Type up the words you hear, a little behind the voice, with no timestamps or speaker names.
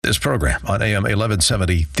This program on AM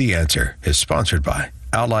 1170, The Answer, is sponsored by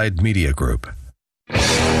Allied Media Group.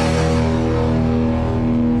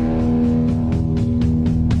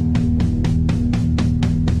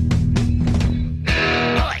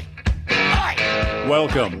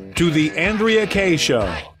 Welcome to the Andrea Kaye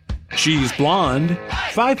Show. She's blonde,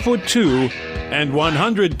 5'2", and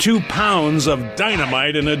 102 pounds of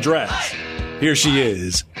dynamite in a dress. Here she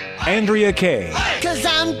is, Andrea Kaye. 'Cause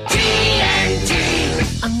I'm TNT,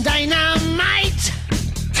 I'm dynamite.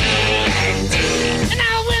 TNT, and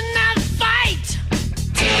I'll win that fight.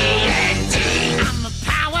 TNT, I'm a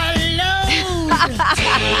power load.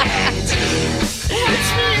 TNT,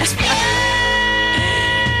 watch me explode.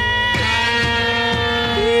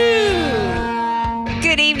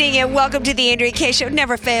 Good evening and welcome to the Andrea Kaye Show.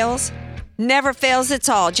 Never fails. Never fails at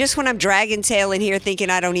all. Just when I'm dragging tail in here thinking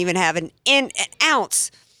I don't even have an ounce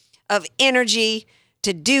of energy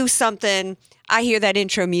to do something, I hear that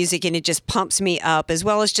intro music and it just pumps me up, as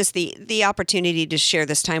well as just the opportunity to share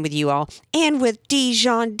this time with you all. And with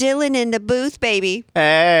Dijon Dillon in the booth, baby.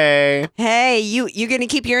 Hey. Hey, you going to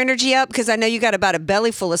keep your energy up? Because I know you got about a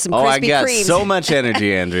belly full of some Krispy Kremes. I got so much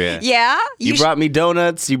energy, Andrea. Yeah? You brought me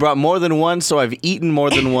donuts. You brought more than one, so I've eaten more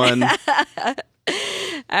than one.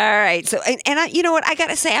 All right. So, and I, you know what? I got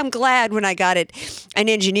to say, I'm glad when I got an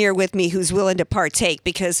engineer with me who's willing to partake,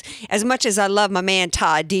 because as much as I love my man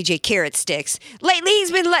Todd, DJ Carrot Sticks, lately he's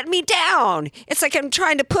been letting me down. It's like I'm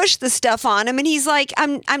trying to push the stuff on him, and he's like,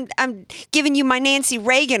 I'm giving you my Nancy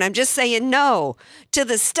Reagan. I'm just saying no to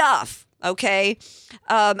the stuff. Okay.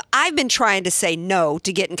 I've been trying to say no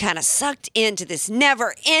to getting kind of sucked into this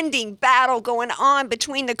never-ending battle going on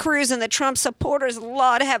between the Cruz and the Trump supporters.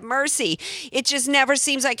 Lord have mercy. It just never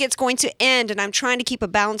seems like it's going to end, and I'm trying to keep a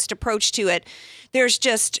balanced approach to it. There's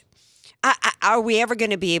just, are we ever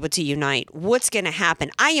going to be able to unite? What's going to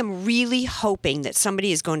happen? I am really hoping that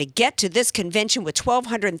somebody is going to get to this convention with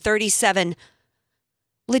 1,237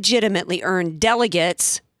 legitimately earned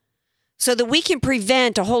delegates, so that we can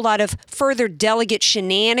prevent a whole lot of further delegate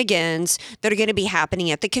shenanigans that are going to be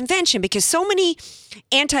happening at the convention. Because so many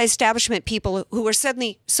anti-establishment people who are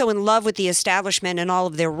suddenly so in love with the establishment and all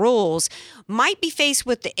of their rules might be faced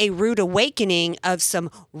with a rude awakening of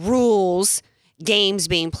some rules games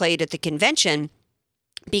being played at the convention.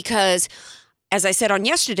 Because, as I said on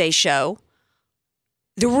yesterday's show,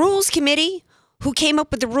 the Rules Committee, who came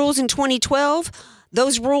up with the rules in 2012,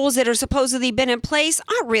 those rules that are supposedly been in place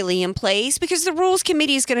aren't really in place, because the Rules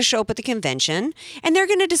Committee is going to show up at the convention and they're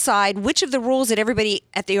going to decide which of the rules that everybody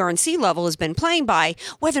at the RNC level has been playing by,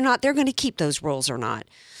 whether or not they're going to keep those rules or not.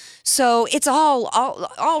 So it's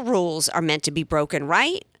all rules are meant to be broken,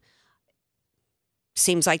 right?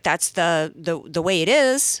 Seems like that's the way it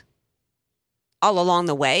is all along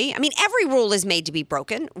the way. I mean, every rule is made to be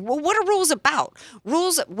broken. Well, what are rules about?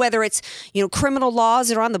 Rules, whether it's, criminal laws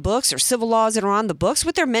that are on the books or civil laws that are on the books,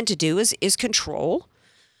 what they're meant to do is control.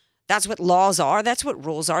 That's what laws are. That's what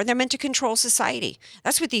rules are. They're meant to control society.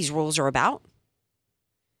 That's what these rules are about.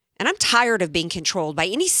 And I'm tired of being controlled by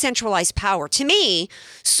any centralized power. To me,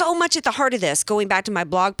 so much at the heart of this, going back to my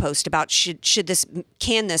blog post about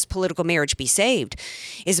can this political marriage be saved,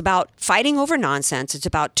 is about fighting over nonsense. It's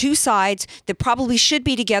about two sides that probably should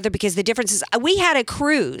be together, because the difference is we had a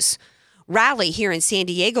Cruz rally here in San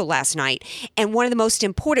Diego last night. And one of the most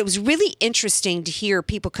important, it was really interesting to hear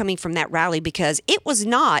people coming from that rally, because it was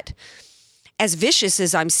not as vicious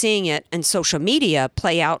as I'm seeing it in social media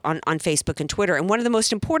play out on Facebook and Twitter. And one of the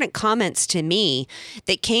most important comments to me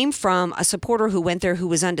that came from a supporter who went there who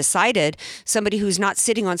was undecided, somebody who's not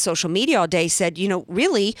sitting on social media all day, said,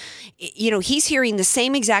 really, he's hearing the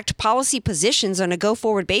same exact policy positions on a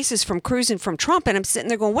go-forward basis from Cruz and from Trump. And I'm sitting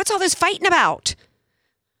there going, what's all this fighting about?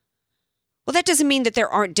 Well, that doesn't mean that there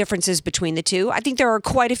aren't differences between the two. I think there are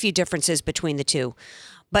quite a few differences between the two.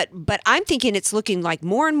 But I'm thinking it's looking like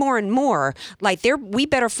more and more and more like we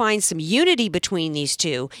better find some unity between these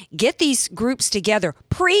two, get these groups together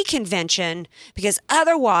pre-convention, because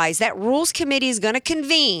otherwise that Rules Committee is going to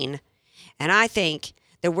convene. And I think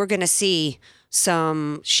that we're going to see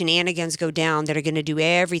some shenanigans go down that are going to do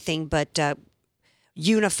everything but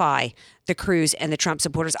unify the Cruz and the Trump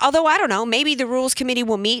supporters. Although, I don't know, maybe the Rules Committee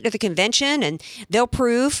will meet at the convention and they'll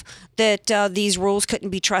prove that these rules couldn't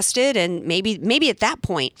be trusted. And maybe at that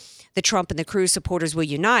point, the Trump and the Cruz supporters will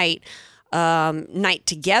unite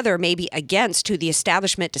together, maybe against who the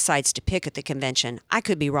establishment decides to pick at the convention. I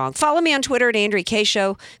could be wrong. Follow me on Twitter at Andrea Kaye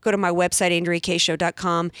Show. Go to my website,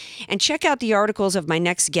 AndreaKayeShow.com, and check out the articles of my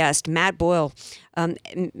next guest, Matt Boyle,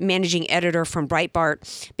 managing editor from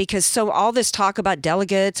Breitbart, because all this talk about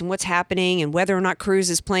delegates and what's happening and whether or not Cruz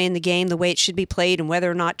is playing the game the way it should be played and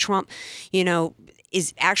whether or not Trump,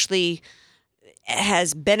 is actually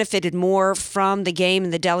has benefited more from the game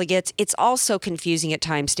and the delegates. It's also confusing at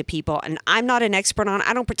times to people. And I'm not an expert on it.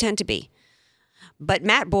 I don't pretend to be. But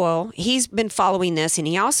Matt Boyle, he's been following this, and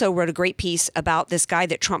he also wrote a great piece about this guy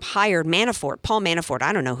that Trump hired, Manafort, Paul Manafort.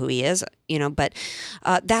 I don't know who he is, but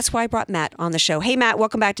that's why I brought Matt on the show. Hey, Matt,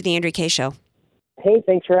 welcome back to the Andrea Kaye Show. Hey,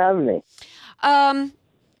 thanks for having me.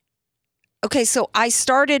 Okay, so I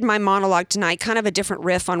started my monologue tonight, kind of a different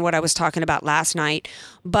riff on what I was talking about last night.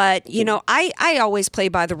 But, I always play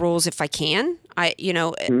by the rules if I can.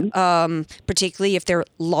 Particularly if they're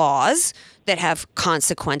laws that have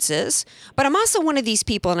consequences. But I'm also one of these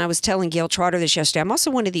people, and I was telling Gail Trotter this yesterday, I'm also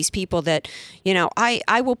one of these people that,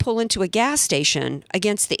 I will pull into a gas station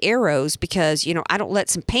against the arrows because, I don't let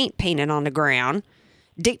some paint painted on the ground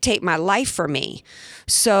dictate my life for me.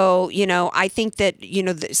 So, I think that,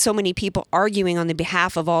 so many people arguing on the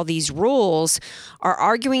behalf of all these rules are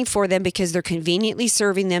arguing for them because they're conveniently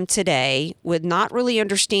serving them today with not really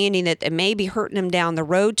understanding that it may be hurting them down the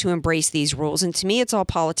road to embrace these rules. And to me, it's all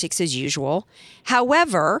politics as usual.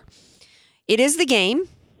 However, it is the game.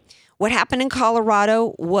 What happened in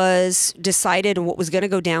Colorado was decided, and what was going to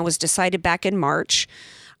go down was decided back in March.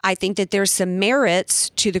 I think that there's some merits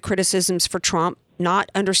to the criticisms for Trump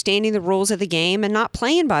not understanding the rules of the game and not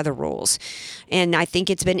playing by the rules. And I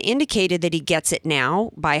think it's been indicated that he gets it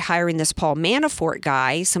now by hiring this Paul Manafort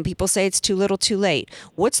guy. Some people say it's too little too late.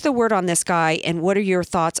 What's the word on this guy, and what are your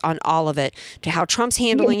thoughts on all of it, to how Trump's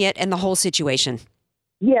handling it and the whole situation?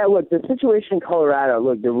 Yeah, look, the situation in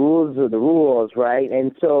Colorado, the rules are the rules, right?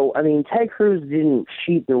 And so, Ted Cruz didn't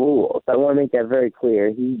cheat the rules. I want to make that very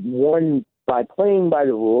clear. He won by playing by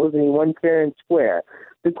the rules, and he won fair and square.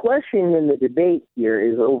 The question in the debate here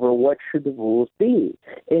is over what should the rules be.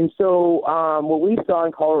 And so what we saw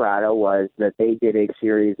in Colorado was that they did a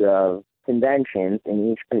series of conventions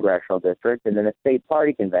in each congressional district and then a state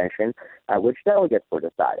party convention at which delegates were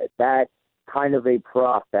decided. That kind of a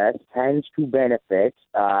process tends to benefit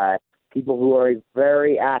people who are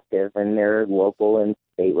very active in their local and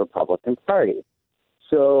state Republican parties.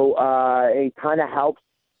 So it kind of helps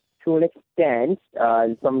to an extent,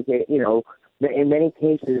 in some cases, in many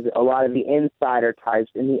cases, a lot of the insider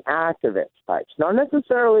types and the activist types. Not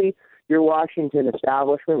necessarily your Washington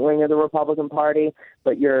establishment wing of the Republican Party,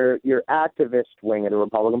 but your activist wing of the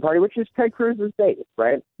Republican Party, which is Ted Cruz's base,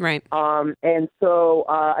 right? Right. And so,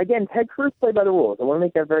 again, Ted Cruz played by the rules. I want to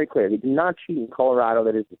make that very clear. He did not cheat in Colorado.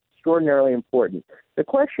 That is extraordinarily important. The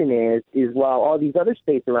question is while all these other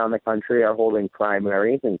states around the country are holding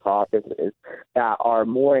primaries and caucuses that are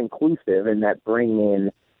more inclusive and that bring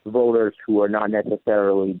in voters who are not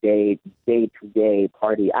necessarily day-to-day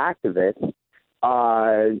party activists,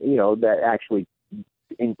 that actually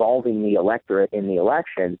involving the electorate in the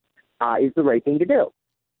election is the right thing to do.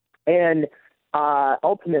 And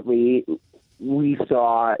ultimately, we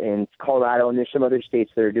saw in Colorado, and there's some other states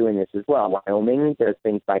that are doing this as well. Wyoming does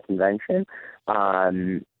things by convention.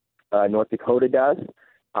 North Dakota does.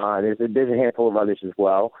 There's a handful of others as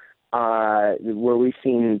well, where we've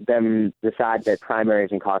seen them decide that primaries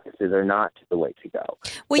and caucuses are not the way to go.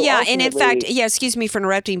 Well, so yeah, and in fact, excuse me for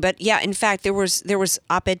interrupting, but in fact, there was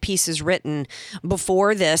op-ed pieces written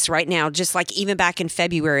before this right now, just like even back in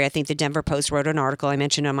February, I think the Denver Post wrote an article I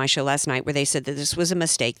mentioned on my show last night where they said that this was a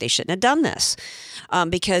mistake. They shouldn't have done this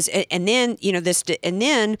because, and then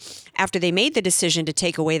after they made the decision to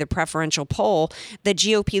take away the preferential poll, the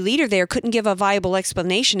GOP leader there couldn't give a viable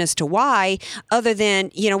explanation as to why, other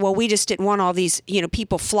than, we just didn't want all these,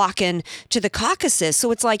 people flocking to the caucuses.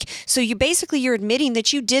 So it's like, you're admitting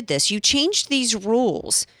that you did this. You changed these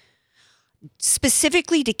rules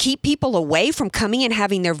specifically to keep people away from coming and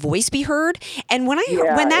having their voice be heard. And when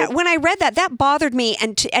I read that bothered me.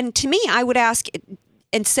 And to me, I would ask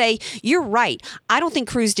and say, you're right. I don't think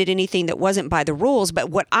Cruz did anything that wasn't by the rules.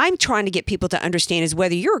 But what I'm trying to get people to understand is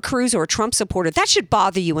whether you're a Cruz or a Trump supporter, that should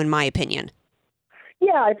bother you, in my opinion.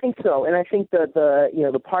 Yeah, I think so. And I think that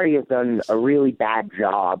the party has done a really bad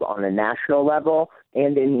job on a national level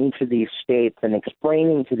and in each of these states in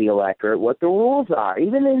explaining to the electorate what the rules are,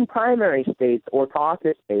 even in primary states or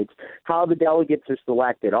caucus states, how the delegates are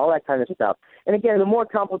selected, all that kind of stuff. And again, the more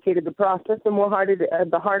complicated the process,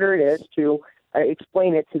 the harder it is to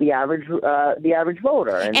explain it to the average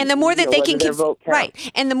voter, and the more that they can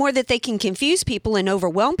and the more that they can confuse people and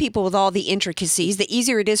overwhelm people with all the intricacies, the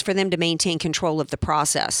easier it is for them to maintain control of the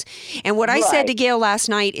process. And what I said to Gail last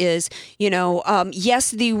night is,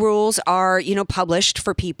 yes, the rules are published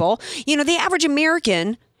for people. The average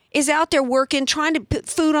American is out there working, trying to put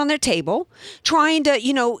food on their table, trying to,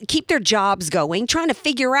 keep their jobs going, trying to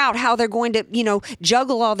figure out how they're going to,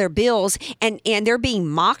 juggle all their bills, and they're being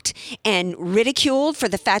mocked and ridiculed for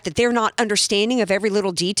the fact that they're not understanding of every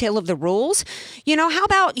little detail of the rules. How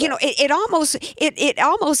about, it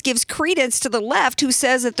almost gives credence to the left, who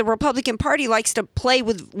says that the Republican Party likes to play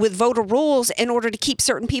with voter rules in order to keep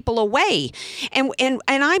certain people away. And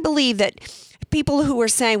I believe that people who are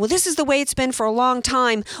saying, well, this is the way it's been for a long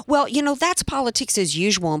time. Well, that's politics as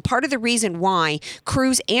usual. And part of the reason why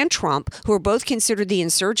Cruz and Trump, who are both considered the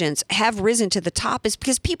insurgents, have risen to the top is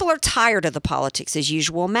because people are tired of the politics as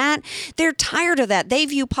usual, Matt. They're tired of that. They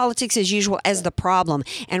view politics as usual as the problem.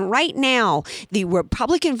 And right now, the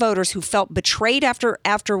Republican voters who felt betrayed after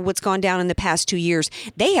what's gone down in the past 2 years,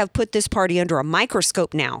 they have put this party under a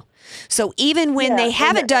microscope now. So even when they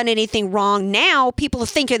haven't done anything wrong, now people are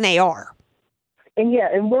thinking they are.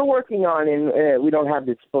 And we're working on, and we don't have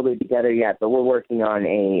this fully together yet, but we're working on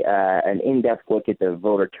an in-depth look at the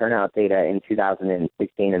voter turnout data in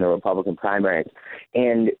 2016 in the Republican primaries.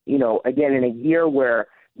 And, again, in a year where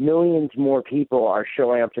millions more people are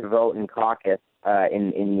showing up to vote in caucus,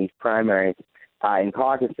 in these primaries, in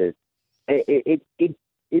caucuses,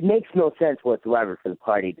 it makes no sense whatsoever for the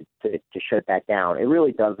party to shut that down. It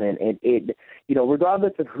really doesn't. It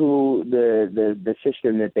regardless of who the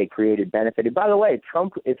system that they created benefited. By the way,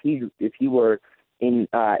 Trump, if he were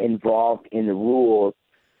involved in the rules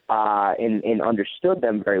and understood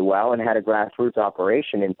them very well and had a grassroots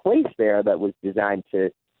operation in place there that was designed to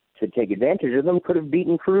take advantage of them, could have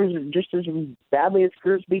beaten Cruz just as badly as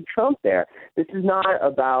Cruz beat Trump there. This is not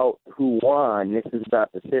about who won. This is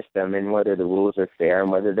about the system and whether the rules are fair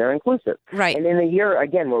and whether they're inclusive. Right. And in a year,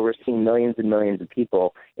 again, where we're seeing millions and millions of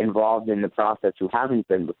people involved in the process who haven't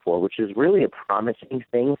been before, which is really a promising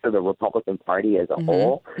thing for the Republican Party as a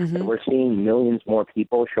whole. And we're seeing millions more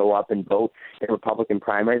people show up and vote in Republican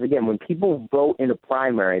primaries. Again, when people vote in a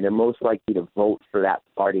primary, they're most likely to vote for that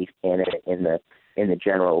party's candidate in the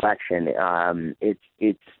general election.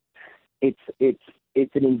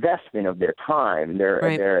 It's an investment of their time.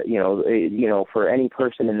 They're for any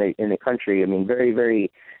person in the country. I mean, very,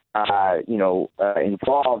 very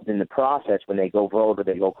involved in the process when they go vote or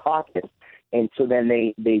they go caucus, and so then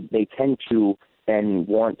they tend to then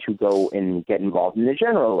want to go and get involved in the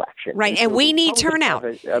general election. Right, and we need turnout.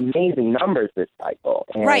 Amazing numbers this cycle.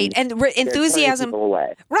 Right, and enthusiasm.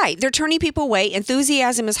 Right, they're turning people away.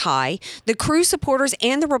 Enthusiasm is high. The Cruz supporters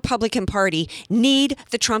and the Republican Party need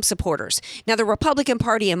the Trump supporters. Now, the Republican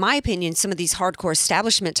Party, in my opinion, some of these hardcore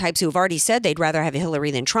establishment types who have already said they'd rather have Hillary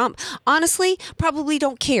than Trump, honestly, probably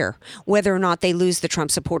don't care whether or not they lose the Trump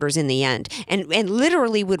supporters in the end, and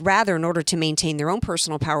literally would rather, in order to maintain their own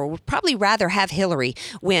personal power, would probably rather have Hillary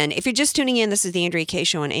win. If you're just tuning in, this is the Andrea Kaye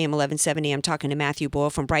Show on AM 1170. I'm talking to Matthew Boyle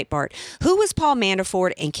from Breitbart. Who is Paul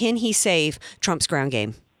Manafort, and can he save Trump's ground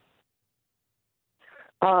game?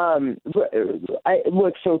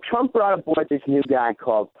 So Trump brought aboard this new guy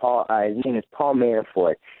called Paul. His name is Paul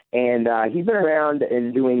Manafort, and he's been around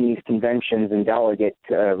and doing these conventions and delegate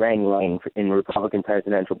wrangling in Republican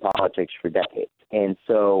presidential politics for decades. And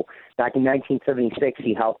so back in 1976,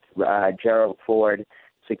 he helped Gerald Ford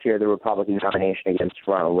secure the Republican nomination against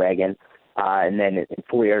Ronald Reagan. And then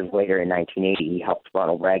 4 years later, in 1980, he helped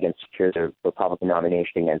Ronald Reagan secure the Republican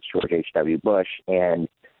nomination against George H.W. Bush and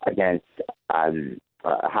against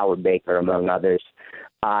Howard Baker, among others.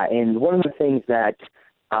 And one of the things that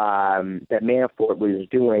Manafort was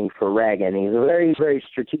doing for Reagan, he's very, very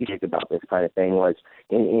strategic about this kind of thing, was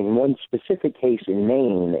in one specific case in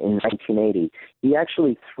Maine in 1980, he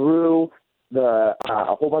actually threw a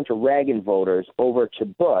whole bunch of Reagan voters over to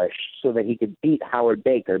Bush so that he could beat Howard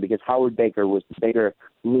Baker, because Howard Baker was the bigger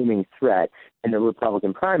looming threat in the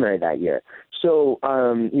Republican primary that year. So,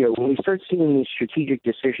 when we start seeing these strategic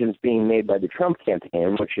decisions being made by the Trump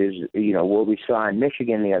campaign, which is, what we saw in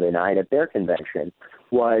Michigan the other night at their convention,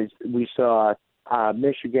 was we saw in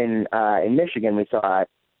Michigan, we saw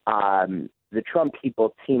the Trump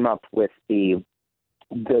people team up with the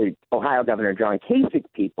Ohio Governor John Kasich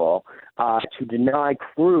people to deny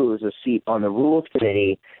Cruz a seat on the Rules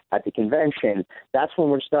Committee at the convention. That's when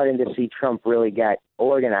we're starting to see Trump really get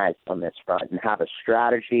organized on this front and have a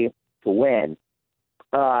strategy to win.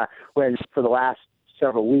 When for the last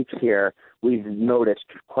several weeks here, we've noticed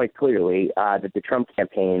quite clearly that the Trump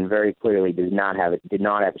campaign very clearly did not have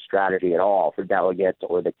a strategy at all for delegates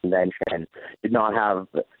or the convention, did not have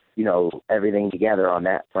everything together on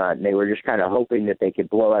that front. And they were just kind of hoping that they could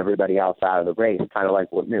blow everybody else out of the race, kind of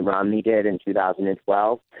like what Mitt Romney did in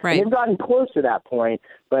 2012. Right. And they've gotten close to that point,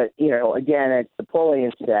 but, again, as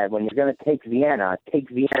Napoleon said, when you're going to take Vienna, take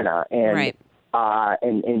Vienna. And, right.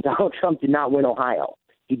 and Donald Trump did not win Ohio.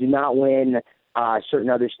 He did not win certain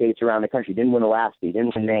other states around the country. He didn't win Alaska. He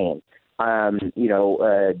didn't win Maine.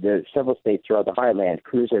 The several states throughout the heartland.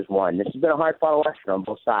 Cruz has won. This has been a hard-fought election on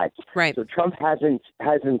both sides. Right. So Trump hasn't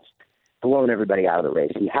blown everybody out of the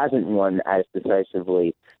race. He hasn't won as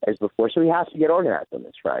decisively as before. So he has to get organized on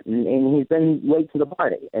this front, and he's been late to the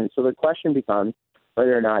party. And so the question becomes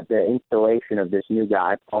whether or not the installation of this new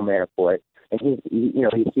guy, Paul Manafort, and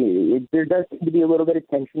there does seem to be a little bit of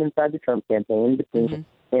tension inside the Trump campaign between him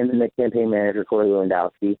and the campaign manager, Corey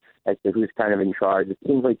Lewandowski, as to who's kind of in charge. It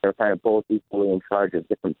seems like they're kind of both equally in charge of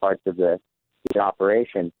different parts of the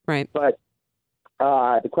operation. Right. But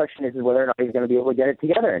the question is whether or not he's going to be able to get it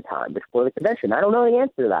together in time before the convention. I don't know the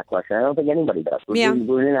answer to that question. I don't think anybody does. We're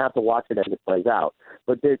going to have to watch it as it plays out.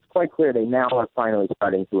 But it's quite clear they now are finally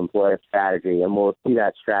starting to employ a strategy, and we'll see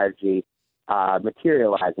that strategy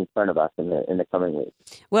materialize in front of us in the coming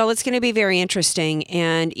weeks. Well, it's going to be very interesting.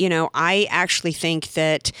 And, I actually think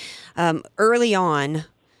that early on,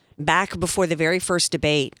 back before the very first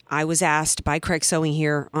debate, I was asked by Craig Sewing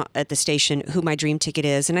here at the station who my dream ticket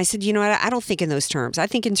is. And I said, I don't think in those terms. I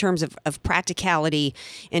think in terms of practicality,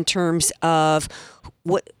 in terms of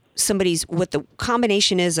what the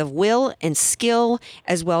combination is of will and skill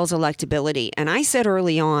as well as electability. And I said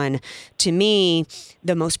early on, to me,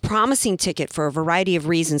 the most promising ticket for a variety of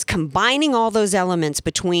reasons, combining all those elements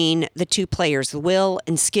between the two players, the will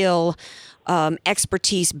and skill,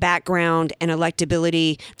 expertise, background, and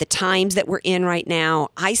electability, the times that we're in right now,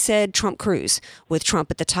 I said Trump Cruz with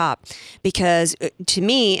Trump at the top. Because to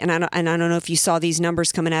me, and I don't know if you saw these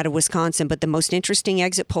numbers coming out of Wisconsin, but the most interesting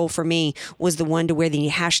exit poll for me was the one to where the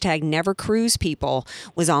hashtag Never Cruz people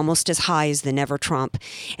was almost as high as the Never Trump.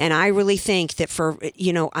 And I really think that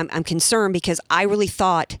I'm concerned because I really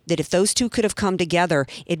thought that if those two could have come together,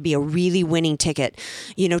 it'd be a really winning ticket,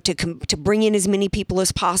 to bring in as many people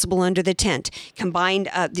as possible under the tent. Combined,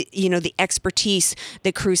 the expertise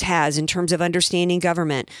that Cruz has in terms of understanding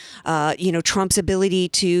government, Trump's ability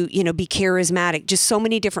to, be charismatic, just so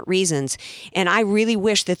many different reasons. And I really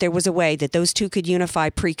wish that there was a way that those two could unify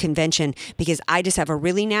pre-convention, because I just have a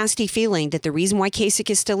really nasty feeling that the reason why Kasich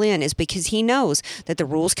is still in is because he knows that the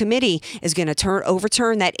Rules Committee is going to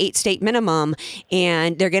overturn that 8-state minimum,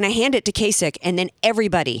 and they're going to hand it to Kasich, and then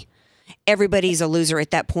everybody's a loser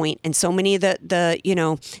at that point. And so many of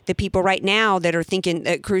the people right now that are thinking,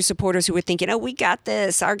 Cruz supporters who are thinking, oh, we got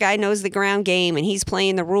this, our guy knows the ground game and he's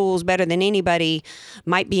playing the rules better than anybody,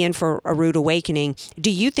 might be in for a rude awakening.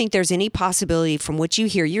 Do you think there's any possibility, from what you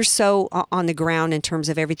hear, you're so on the ground in terms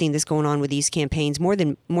of everything that's going on with these campaigns, more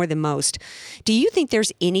than most, do you think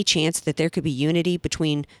there's any chance that there could be unity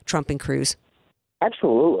between Trump and Cruz?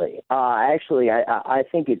 Absolutely. I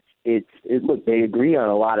think look, they agree on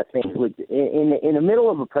a lot of things. Look, in the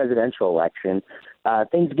middle of a presidential election,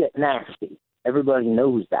 things get nasty. Everybody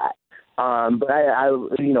knows that. But I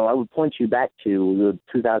would point you back to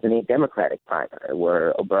the 2008 Democratic primary,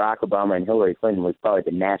 where Barack Obama and Hillary Clinton was probably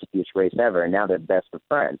the nastiest race ever, and now they're best of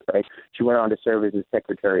friends, right? She went on to serve as the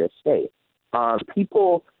Secretary of State.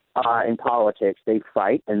 People in politics, they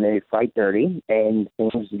fight, and they fight dirty, and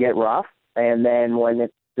things get rough. And then when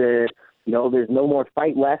it's there's no more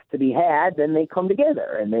fight left to be had, then they come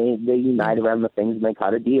together and they unite around the things and they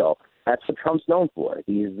cut a deal. That's what Trump's known for.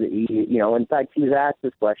 In fact, he was asked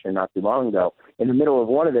this question not too long ago in the middle of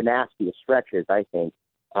one of the nastiest stretches, I think.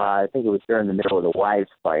 I think it was during the middle of the wives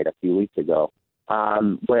fight a few weeks ago,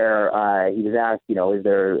 where he was asked, is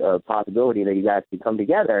there a possibility that you guys could come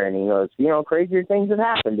together? And he goes, crazier things have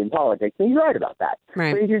happened in politics. And he's right about that.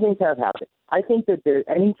 Right. Crazier things have happened. I think that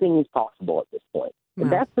anything is possible at this point.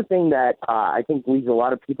 And that's the thing that I think leaves a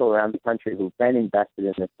lot of people around the country who've been invested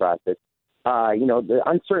in this process. The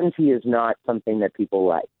uncertainty is not something that people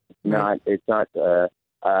like. It's not a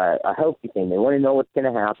healthy thing. They want to know what's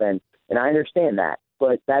going to happen, and I understand that.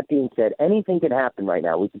 But that being said, anything can happen right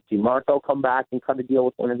now. We could see Marco come back and cut a deal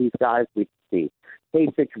with one of these guys. We could see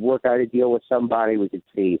Kasich work out a deal with somebody. We could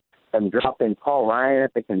see them drop in Paul Ryan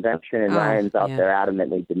at the convention, and Ryan's out there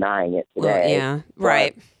adamantly denying it today. Well,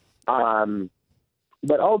 right.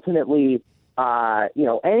 But ultimately,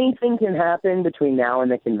 anything can happen between now and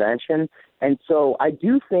the convention. And so I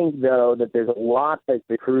do think, though, that there's a lot that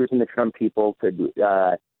the Cruz and the Trump people could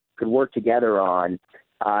work together on.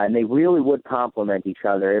 And they really would complement each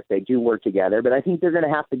other if they do work together. But I think they're going to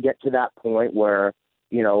have to get to that point where,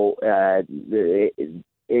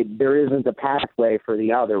 there isn't a pathway for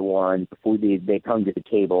the other one before they come to the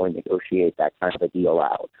table and negotiate that kind of a deal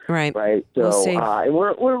out. Right. Right. So we'll see. And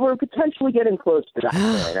we're potentially getting close to that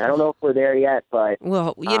point. I don't know if we're there yet, but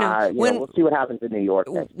we'll see what happens in New York.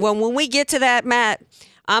 Well, when we get to that, Matt,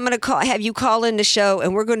 I'm going to have you call in the show,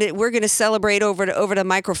 and we're going to celebrate over the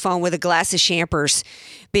microphone with a glass of Champers,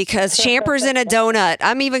 because Champers and a donut.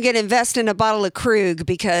 I'm even going to invest in a bottle of Krug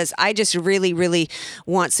because I just really, really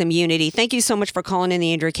want some unity. Thank you so much for calling in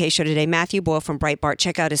the Andrea Kaye Show today. Matthew Boyle from Breitbart.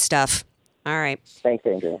 Check out his stuff. All right. Thanks,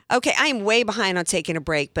 Andrea. Okay, I am way behind on taking a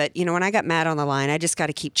break, but when I got Matt on the line, I just got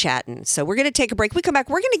to keep chatting. So we're going to take a break. We come back,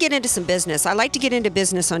 we're going to get into some business. I like to get into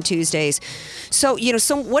business on Tuesdays. So,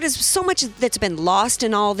 what is so much that's been lost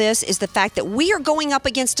in all this is the fact that we are going up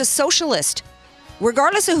against a socialist.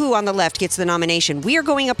 Regardless of who on the left gets the nomination, we are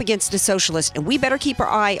going up against a socialist, and we better keep our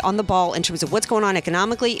eye on the ball in terms of what's going on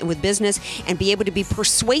economically and with business, and be able to be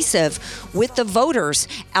persuasive with the voters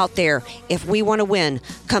out there if we want to win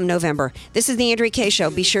come November. This is the Andrea Kaye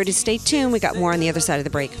Show. Be sure to stay tuned. We got more on the other side of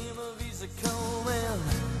the break.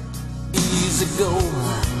 Easy go,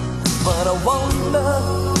 but I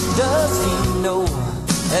wonder, does he know?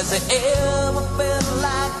 Has it ever been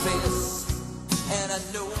like this? And I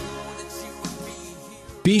know.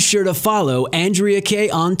 Be sure to follow Andrea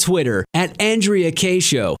Kaye on Twitter at Andrea Kaye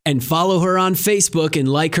Show, and follow her on Facebook and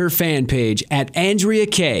like her fan page at Andrea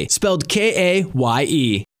Kaye, spelled Kaye.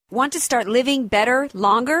 Want to start living better,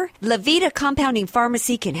 longer? Levita Compounding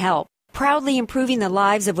Pharmacy can help. Proudly improving the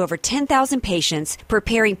lives of over 10,000 patients,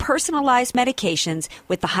 preparing personalized medications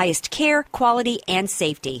with the highest care, quality, and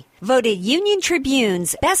safety. Voted Union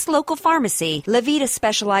Tribune's best local pharmacy, Levita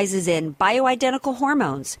specializes in bioidentical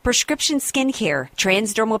hormones, prescription skincare,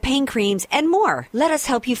 transdermal pain creams, and more. Let us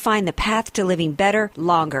help you find the path to living better,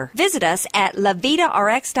 longer. Visit us at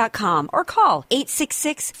levitarx.com or call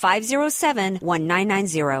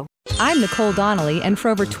 866-507-1990. I'm Nicole Donnelly, and for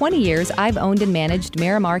over 20 years, I've owned and managed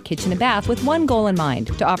Miramar Kitchen and Bath with one goal in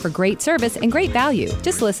mind: to offer great service and great value.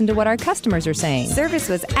 Just listen to what our customers are saying. Service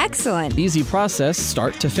was excellent. Easy process,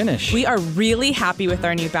 start to finish. We are really happy with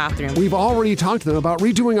our new bathroom. We've already talked to them about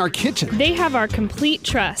redoing our kitchen. They have our complete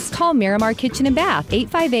trust. Call Miramar Kitchen and Bath,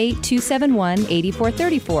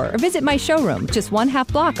 858-271-8434, or visit my showroom, just one half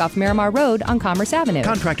block off Miramar Road on Commerce Avenue.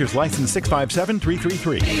 Contractors license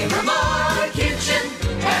 657-333. Miramar Kitchen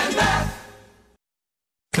and Bath.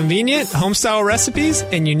 Convenient, home-style recipes,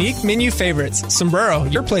 and unique menu favorites. Sombrero,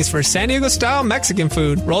 your place for San Diego-style Mexican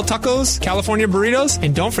food. Roll tacos, California burritos,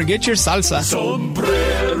 and don't forget your salsa.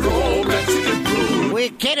 Sombrero Mexican food.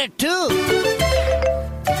 We get it, too.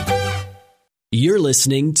 You're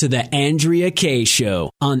listening to The Andrea Kaye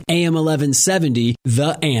Show on AM 1170,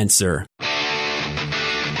 The Answer.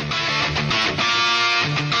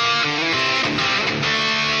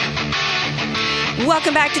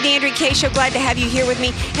 Welcome back to the Andrea Kaye Show. Glad to have you here with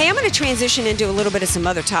me. Hey, I'm going to transition into a little bit of some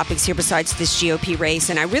other topics here besides this GOP race.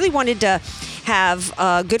 And I really wanted to have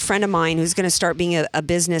a good friend of mine who's going to start being a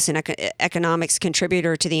business and economics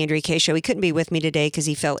contributor to the Andrea Kaye Show. He couldn't be with me today because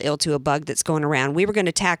he fell ill to a bug that's going around. We were going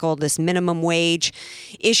to tackle this minimum wage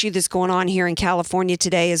issue that's going on here in California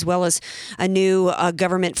today, as well as a new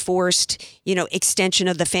government-forced, extension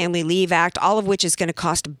of the Family Leave Act, all of which is going to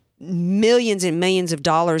cost millions and millions of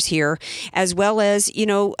dollars here, as well as,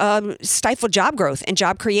 stifle job growth and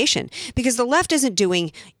job creation, because the left isn't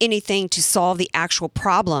doing anything to solve the actual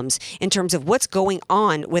problems in terms of what's going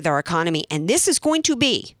on with our economy. And this is going to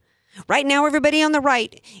be, right now, everybody on the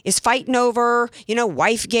right is fighting over,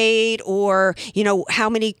 Wifegate, or,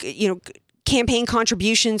 how many, campaign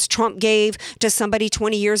contributions Trump gave to somebody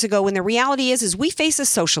 20 years ago, when the reality is we face a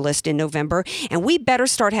socialist in November, and we better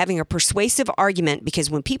start having a persuasive argument, because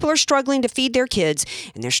when people are struggling to feed their kids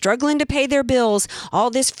and they're struggling to pay their bills, all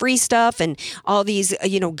this free stuff and all these,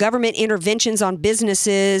 government interventions on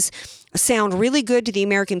businesses sound really good to the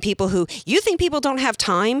American people who, you think people don't have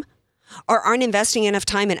time or aren't investing enough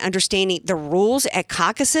time in understanding the rules at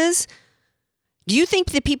caucuses? Do you think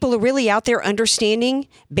that people are really out there understanding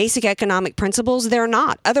basic economic principles? They're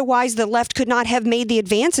not. Otherwise, the left could not have made the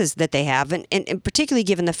advances that they have, and particularly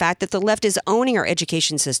given the fact that the left is owning our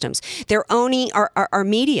education systems. They're owning our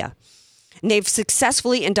media. And they've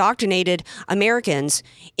successfully indoctrinated Americans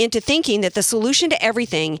into thinking that the solution to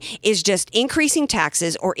everything is just increasing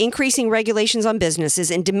taxes or increasing regulations on businesses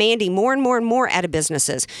and demanding more and more and more out of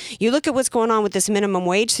businesses. You look at what's going on with this minimum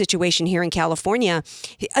wage situation here in California.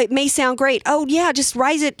 It may sound great. Oh, yeah, just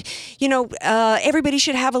rise it. Everybody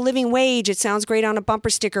should have a living wage. It sounds great on a bumper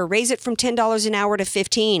sticker. Raise it from $10 an hour to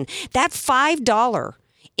 $15. That $5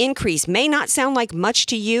 increase may not sound like much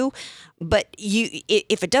to you, but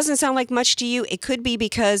if it doesn't sound like much to you, it could be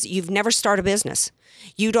because you've never started a business.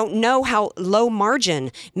 You don't know how low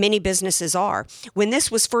margin many businesses are. When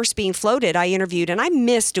this was first being floated, I interviewed, and I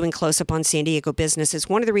miss doing close-up on San Diego business. It's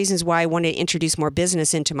one of the reasons why I want to introduce more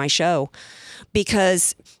business into my show,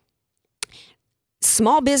 because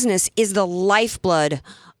small business is the lifeblood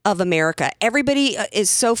of America. Everybody is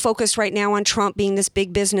so focused right now on Trump being this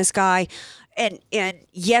big business guy. And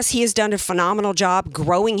yes, he has done a phenomenal job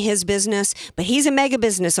growing his business, but he's a mega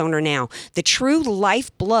business owner now. The true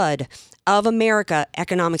lifeblood of America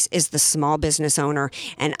economics is the small business owner.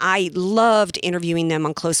 And I loved interviewing them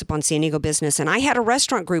on Close Up on San Diego Business. And I had a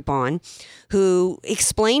restaurant group on who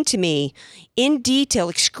explained to me in detail,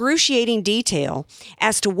 excruciating detail,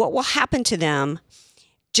 as to what will happen to them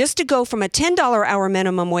just to go from a $10 hour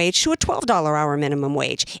minimum wage to a $12 hour minimum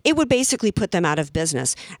wage. It would basically put them out of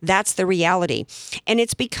business. That's the reality. And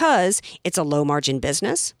it's because it's a low margin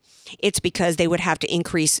business. It's because they would have to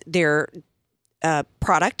increase their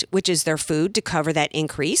product, which is their food, to cover that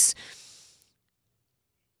increase.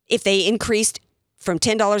 If they increased from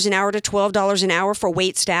 $10 an hour to $12 an hour for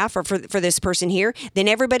wait staff or for this person here, then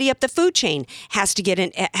everybody up the food chain has to get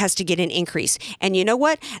an increase. And you know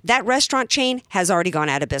what? That restaurant chain has already gone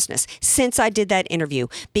out of business since I did that interview,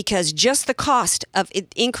 because just the cost of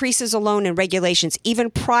increases alone in regulations,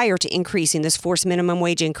 even prior to increasing this forced minimum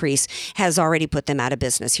wage increase, has already put them out of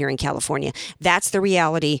business here in California. That's the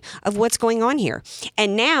reality of what's going on here.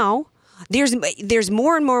 And now there's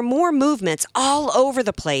more and more movements all over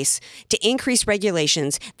the place to increase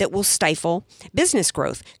regulations that will stifle business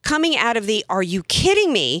growth. Coming out of the "Are you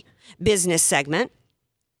kidding me?" business segment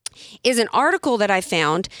is an article that I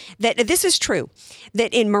found that this is true,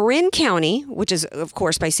 that in Marin County, which is, of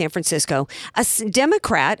course, by San Francisco, a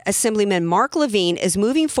Democrat, Assemblyman Mark Levine, is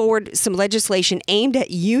moving forward some legislation aimed at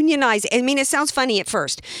unionizing. I mean, it sounds funny at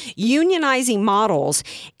first, unionizing models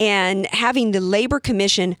and having the Labor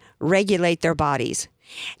Commission regulate their bodies.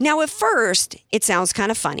 Now, at first, it sounds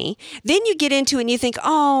kind of funny. Then you get into it and you think,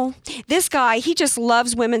 oh, this guy, he just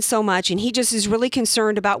loves women so much, and he just is really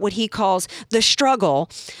concerned about what he calls the struggle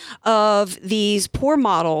of these poor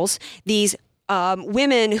models, these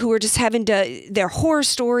women who are just having their horror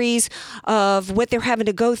stories of what they're having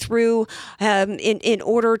to go through in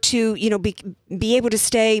order to, be able to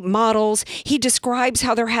stay models. He describes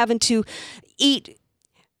how they're having to eat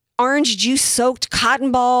orange juice soaked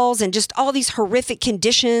cotton balls and just all these horrific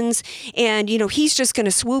conditions. And, he's just going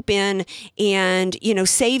to swoop in and,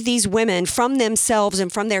 save these women from themselves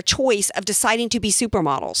and from their choice of deciding to be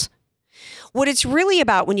supermodels. What it's really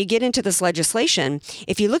about when you get into this legislation,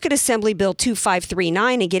 if you look at Assembly Bill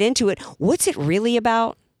 2539 and get into it, what's it really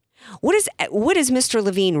about? What is Mr.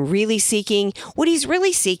 Levine really seeking? What he's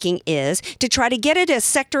really seeking is to try to get at a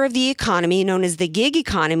sector of the economy known as the gig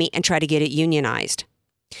economy and try to get it unionized.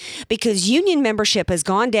 Because union membership has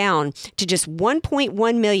gone down to just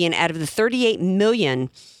 1.1 million out of the 38 million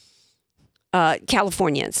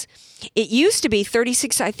Californians. It used to be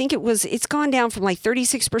 36. I think it's gone down from like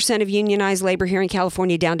 36% of unionized labor here in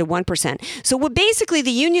California down to 1%. So what basically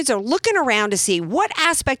the unions are looking around to see what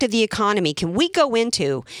aspect of the economy can we go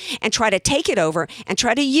into and try to take it over and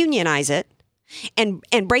try to unionize it and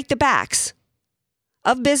break the backs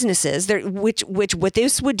of businesses, which what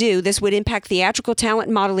this would do, this would impact theatrical talent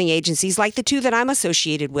and modeling agencies like the two that I'm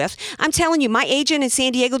associated with. I'm telling you, my agent in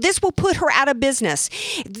San Diego, this will put her out of business.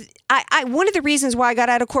 One of the reasons why I got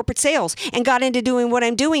out of corporate sales and got into doing what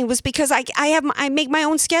I'm doing was because I make my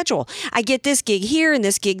own schedule. I get this gig here and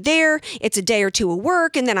this gig there. It's a day or two of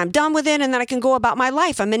work, and then I'm done with it, and then I can go about my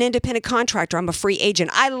life. I'm an independent contractor. I'm a free agent.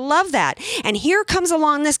 I love that. And here comes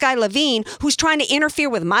along this guy Levine, who's trying to interfere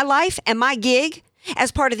with my life and my gig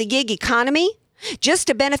as part of the gig economy, just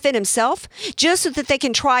to benefit himself, just so that they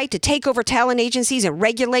can try to take over talent agencies and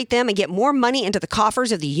regulate them and get more money into the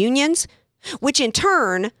coffers of the unions, which in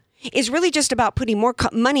turn is really just about putting more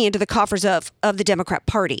money into the coffers of the Democrat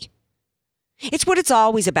Party. It's what it's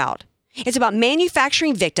always about. It's about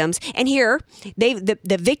manufacturing victims, and here, the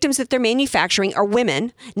victims that they're manufacturing are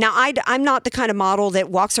women. Now, I'm not the kind of model that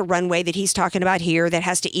walks a runway that he's talking about here that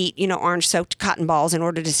has to eat, orange-soaked cotton balls in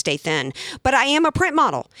order to stay thin. But I am a print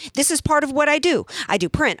model. This is part of what I do. I do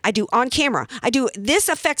print. I do on camera. This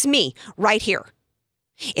affects me right here.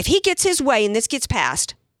 If he gets his way and this gets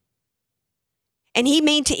passed, and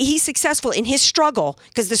he's successful in his struggle,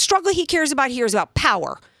 because the struggle he cares about here is about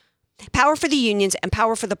power. Power for the unions and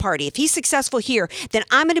power for the party. If he's successful here, then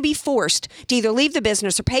I'm going to be forced to either leave the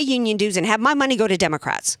business or pay union dues and have my money go to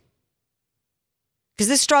Democrats. Because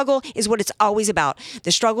this struggle is what it's always about.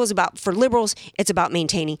 The struggle is about, for liberals, it's about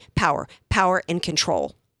maintaining power and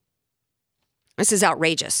control. This is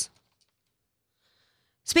outrageous.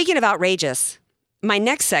 Speaking of outrageous, my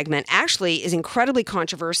next segment actually is incredibly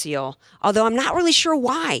controversial, although I'm not really sure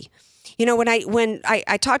why. When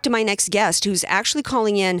I talked to my next guest, who's actually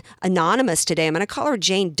calling in anonymous today, I'm going to call her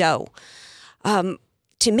Jane Doe.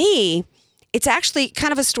 To me, It's actually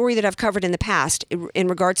kind of a story that I've covered in the past in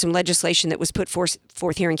regards to some legislation that was put forth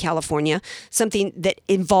here in California, something that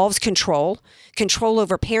involves control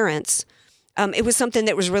over parents. It was something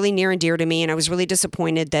that was really near and dear to me, and I was really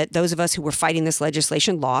disappointed that those of us who were fighting this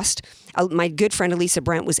legislation lost. My good friend Elisa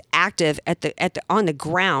Brent was active on the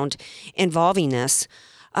ground involving this.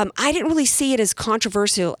 I didn't really see it as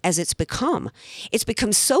controversial as it's become. It's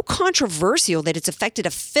become so controversial that it's affected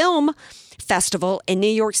a film festival in New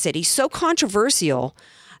York City, so controversial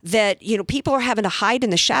that, people are having to hide in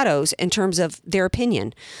the shadows in terms of their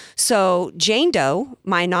opinion. So Jane Doe,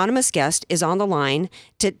 my anonymous guest, is on the line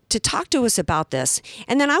to talk to us about this.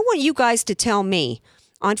 And then I want you guys to tell me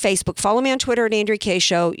on Facebook, follow me on Twitter at Andrea Kaye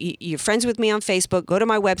Show. You're friends with me on Facebook. Go to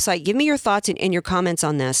my website. Give me your thoughts and your comments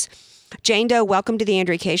on this. Jane Doe, welcome to the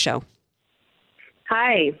Andrea Kaye Show.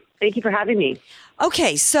 Hi. Thank you for having me.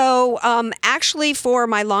 Okay, so actually for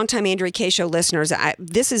my longtime Andrea Kaye Show listeners,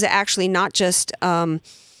 this is actually not just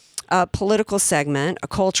a political segment, a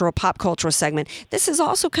pop cultural segment. This is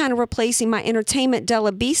also kind of replacing my Entertainment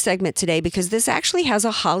Della B segment today because this actually has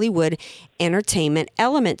a Hollywood entertainment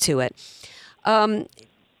element to it.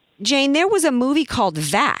 Jane, there was a movie called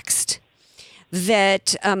Vaxxed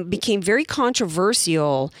that became very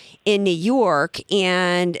controversial in New York,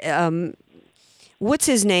 and what's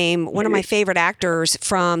his name? One of my favorite actors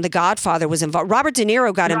from The Godfather was involved. Robert De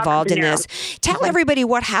Niro got involved in this. Tell everybody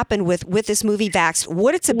what happened with this movie Vaxxed,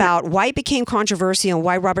 what it's about, why it became controversial, and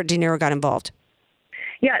why Robert De Niro got involved.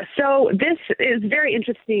 Yeah, so this is very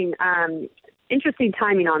interesting. Interesting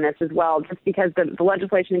timing on this as well, just because the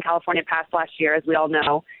legislation in California passed last year, as we all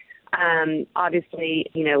know. Obviously,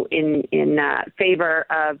 in favor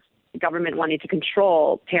of government wanting to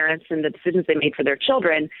control parents and the decisions they made for their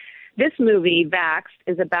children. This movie, Vaxxed,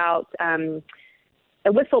 is about a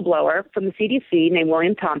whistleblower from the CDC named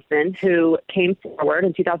William Thompson, who came forward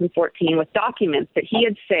in 2014 with documents that he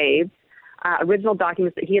had saved, original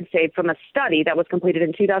documents that he had saved from a study that was completed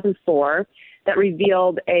in 2004 that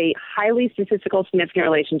revealed a highly statistical significant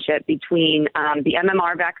relationship between the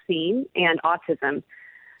MMR vaccine and autism.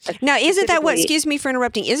 Now, isn't that what, excuse me for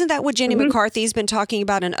interrupting, isn't that what Jenny McCarthy's been talking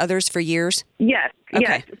about and others for years? Yes,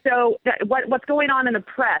 okay. Yes. So what's going on in the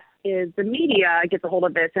press is the media gets a hold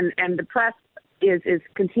of this, and the press is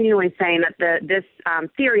continually saying that this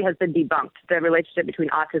theory has been debunked, the relationship between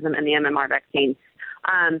autism and the MMR vaccine.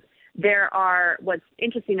 What's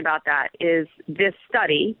interesting about that is this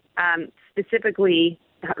study specifically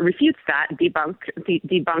refutes that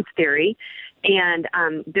debunked theory. And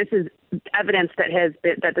this is evidence that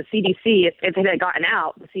that the CDC, if it had gotten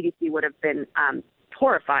out, the CDC would have been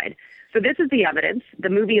horrified. So this is the evidence. The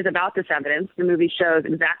movie is about this evidence. The movie shows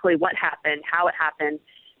exactly what happened, how it happened,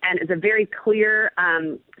 and it's a very clear,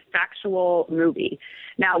 factual movie.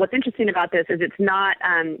 Now, what's interesting about this is it's not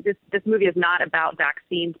this movie is not about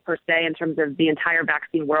vaccines per se in terms of the entire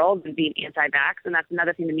vaccine world and being anti-vax, and that's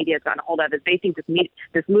another thing the media has gotten a hold of is they think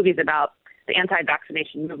this movie is about the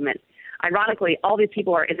anti-vaccination movement. Ironically, all these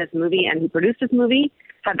people are in this movie and who produced this movie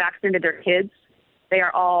have vaccinated their kids. They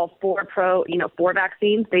are all for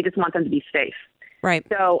vaccines. They just want them to be safe. Right.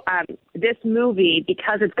 So this movie,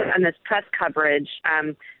 because it's on this press coverage,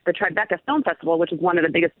 the Tribeca Film Festival, which is one of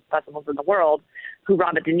the biggest festivals in the world, who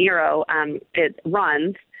Robert De Niro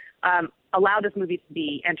runs, allowed this movie to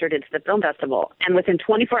be entered into the film festival. And within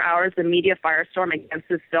 24 hours, the media firestorm against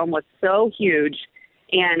this film was so huge.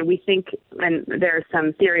 And we think, and there's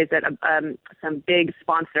some theories that some big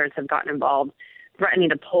sponsors have gotten involved, threatening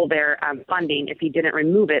to pull their funding if he didn't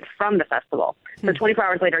remove it from the festival. So 24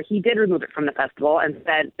 hours later, he did remove it from the festival and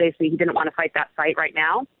said basically he didn't want to fight that fight right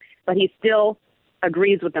now, but he still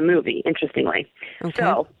agrees with the movie, interestingly. Okay.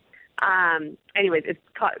 So anyways, it's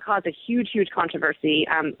caused a huge controversy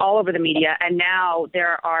all over the media, and now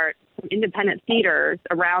there are some independent theaters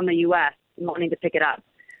around the U.S. wanting to pick it up.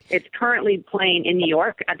 It's currently playing in New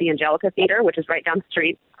York at the Angelica Theater, which is right down the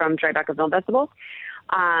street from Tribeca Film Festival.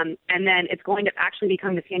 And then it's going to actually be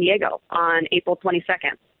coming to San Diego on April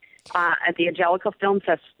 22nd at the Angelica Film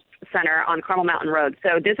Center on Carmel Mountain Road.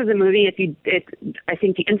 So this is a movie, I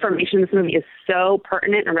think the information in this movie is so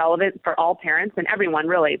pertinent and relevant for all parents and everyone,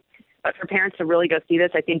 really. But for parents to really go see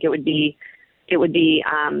this, I think it would be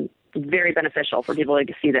very beneficial for people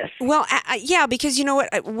to see this. Well, yeah, because you know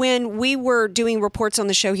what? When we were doing reports on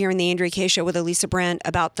the show here in the Andrea Kaye Show with Elisa Brent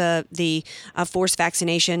about the forced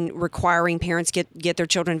vaccination requiring parents get their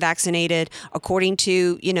children vaccinated according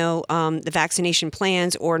to the vaccination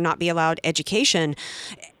plans or not be allowed education.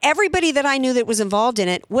 Everybody that I knew that was involved in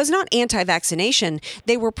it was not anti-vaccination.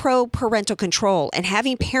 They were pro-parental control and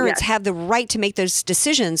having parents have the right to make those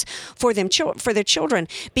decisions for their children.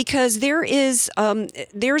 Because there's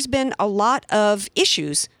been been a lot of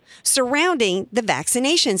issues surrounding the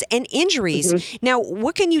vaccinations and injuries. Now,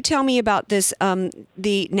 what can you tell me about this,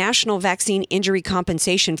 the National Vaccine Injury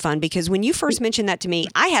Compensation Fund? Because when you first mentioned that to me,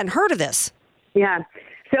 I hadn't heard of this. Yeah.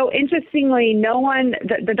 So interestingly, no one,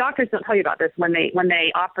 the doctors don't tell you about this when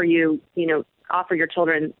they offer you, offer your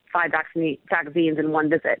children 5 vaccines in one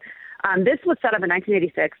visit. This was set up in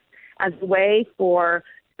 1986 as a way for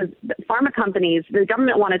pharma companies. The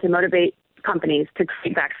government wanted to motivate companies to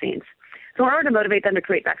create vaccines. So in order to motivate them to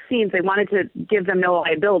create vaccines, they wanted to give them no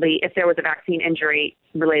liability if there was a vaccine injury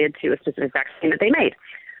related to a specific vaccine that they made.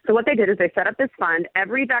 So what they did is they set up this fund.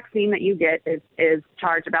 Every vaccine that you get is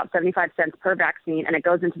charged about 75 cents per vaccine, and it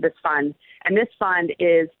goes into this fund. And this fund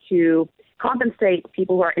is to compensate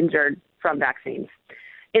people who are injured from vaccines.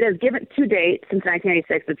 It has given, to date, since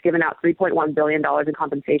 1986, it's given out $3.1 billion in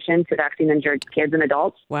compensation to vaccine-injured kids and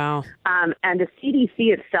adults. Wow. And the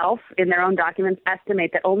CDC itself, in their own documents,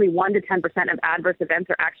 estimate that only 1 to 10% of adverse events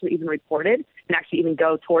are actually even reported and actually even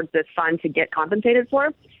go towards this fund to get compensated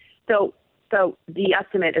for. So the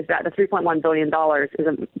estimate is that the $3.1 billion is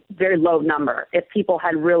a very low number. If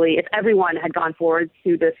everyone had gone forward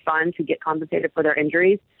to this fund to get compensated for their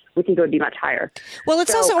injuries, we think it would be much higher. Well,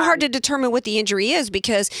 it's also hard to determine what the injury is,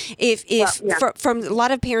 because from a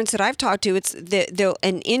lot of parents that I've talked to, it's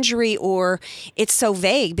an injury, or it's so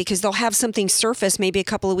vague because they'll have something surface maybe a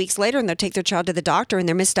couple of weeks later and they'll take their child to the doctor and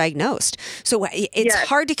they're misdiagnosed. So it's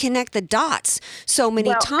hard to connect the dots so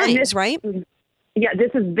many times, right? Yeah,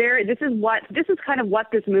 this is kind of what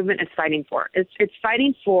this movement is fighting for. It's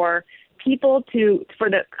fighting for people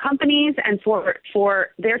for the companies and for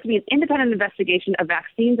there to be an independent investigation of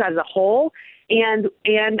vaccines as a whole and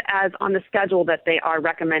as on the schedule that they are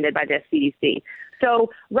recommended by the CDC.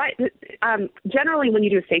 So, generally when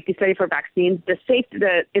you do a safety study for vaccines,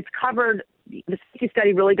 it's covered. The safety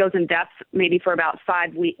study really goes in depth, maybe for about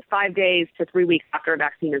 5 days to 3 weeks after a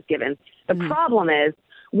vaccine is given. The problem is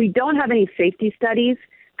we don't have any safety studies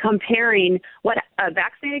comparing what a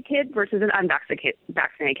vaccinated kid versus an unvaccinated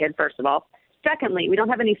kid, first of all. Secondly, we don't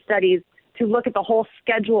have any studies to look at the whole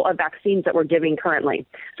schedule of vaccines that we're giving currently.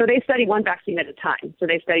 So they study one vaccine at a time. So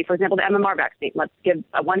they study, for example, the MMR vaccine. Let's give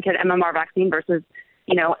one kid MMR vaccine versus,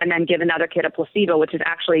 and then give another kid a placebo, which is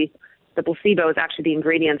actually, the placebo is actually the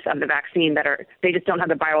ingredients of the vaccine they just don't have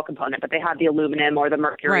the viral component, but they have the aluminum or the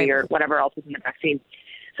mercury or whatever else is in the vaccine.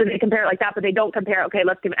 So they compare it like that, but they don't compare, okay,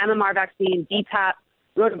 let's give MMR vaccine, DTaP,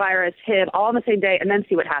 rotavirus, HIV, all on the same day, and then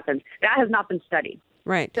see what happens. That has not been studied.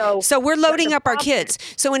 Right. So we're loading up our kids.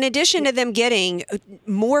 So in addition to them getting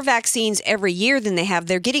more vaccines every year than they have,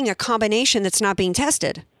 they're getting a combination that's not being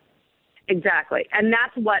tested. Exactly. And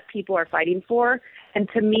that's what people are fighting for. And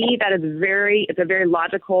to me, that is it's a very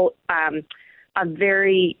logical, a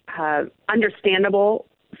very understandable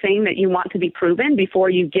thing that you want to be proven before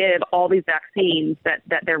you give all these vaccines that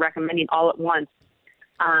they're recommending all at once.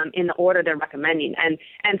 In the order they're recommending.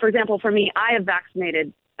 And for example, for me, I've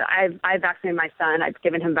vaccinated my son. I've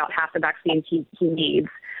given him about half the vaccines he needs.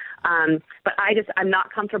 But I'm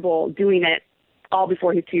not comfortable doing it all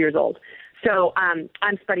before he's 2 years old. So I'm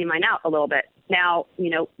spreading mine out a little bit. Now,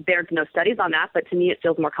 there's no studies on that, but to me, it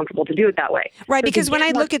feels more comfortable to do it that way. Right, so because when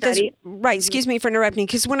I look at this, excuse me for interrupting,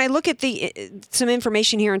 because when I look at some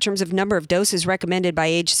information here in terms of number of doses recommended by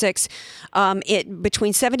age 6,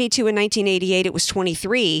 between 72 and 1988, it was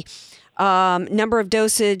 23. Number of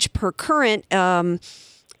dosage per current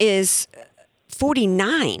is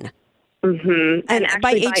 49. Mm-hmm. And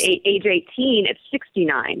actually by age 18, it's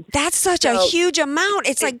 69. That's such a huge amount.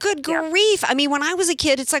 It's like, good grief. I mean, when I was a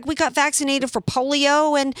kid, it's like we got vaccinated for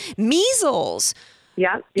polio and measles.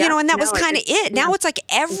 Yeah. And that was kind of it. Now it's like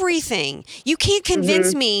everything. You can't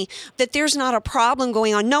convince me that there's not a problem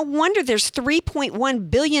going on. No wonder there's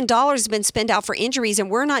 $3.1 billion been spent out for injuries,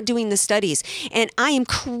 and we're not doing the studies. And I am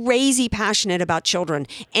crazy passionate about children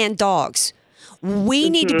and dogs. We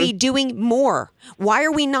need to be doing more. Why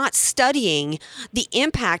are we not studying the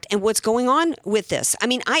impact and what's going on with this? I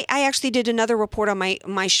mean, I actually did another report on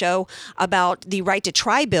my show about the right to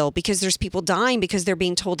try bill, because there's people dying because they're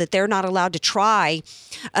being told that they're not allowed to try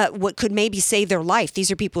what could maybe save their life. These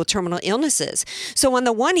are people with terminal illnesses. So on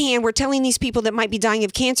the one hand, we're telling these people that might be dying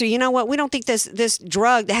of cancer, you know what, we don't think this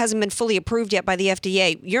drug that hasn't been fully approved yet by the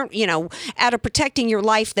FDA, you're, out of protecting your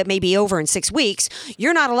life that may be over in 6 weeks,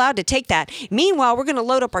 you're not allowed to take that. Meanwhile, we're going to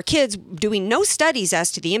load up our kids doing no studies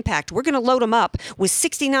as to the impact. We're going to load them up with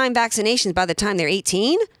 69 vaccinations by the time they're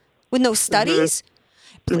 18 with no studies.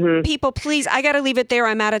 People, please, I got to leave it there.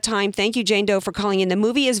 I'm out of time. Thank you, Jane Doe, for calling in. The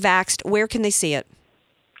movie is Vaxxed. Where can they see it?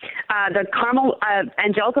 The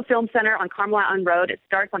Angelica Film Center on Carmel Island Road. It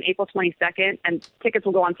starts on April 22nd, and tickets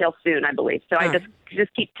will go on sale soon, I believe. So I just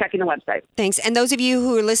keep checking the website. Thanks. And those of you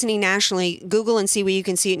who are listening nationally, Google and see where you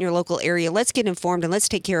can see it in your local area. Let's get informed and let's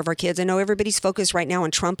take care of our kids. I know everybody's focused right now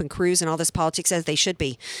on Trump and Cruz and all this politics, as they should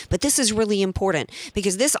be. But this is really important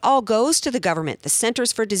because this all goes to the government, the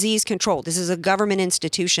Centers for Disease Control. This is a government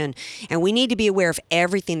institution, and we need to be aware of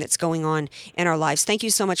everything that's going on in our lives. Thank you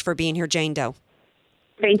so much for being here, Jane Doe.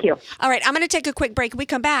 Thank you. All right, I'm going to take a quick break. When we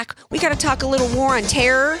come back, we got to talk a little war on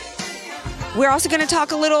terror. We're also going to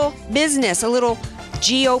talk a little business, a little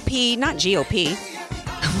GOP, not GOP,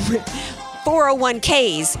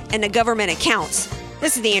 401ks and the government accounts.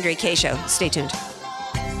 This is the Andrea Kaye Show. Stay tuned.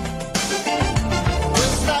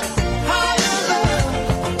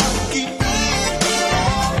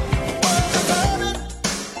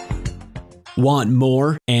 Want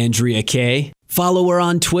more Andrea Kaye? Follow her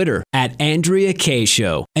on Twitter at Andrea Kaye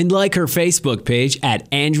Show and like her Facebook page at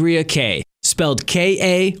Andrea Kaye, spelled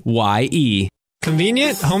Kaye.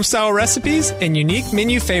 Convenient, home-style recipes, and unique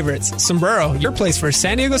menu favorites. Sombrero, your place for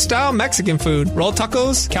San Diego-style Mexican food. Roll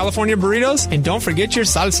tacos, California burritos, and don't forget your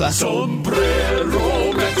salsa.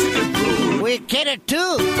 Sombrero Mexican food. We get it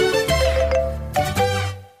too.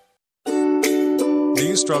 Do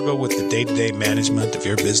you struggle with the day-to-day management of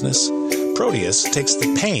your business? Proteus takes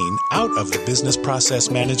the pain out of the business process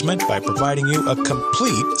management by providing you a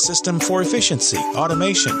complete system for efficiency,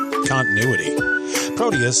 automation, continuity.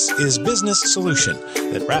 Proteus is business solution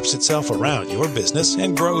that wraps itself around your business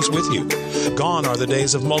and grows with you. Gone are the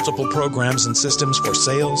days of multiple programs and systems for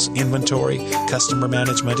sales, inventory, customer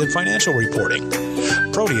management, and financial reporting.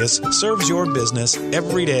 Proteus serves your business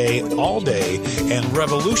every day, all day, and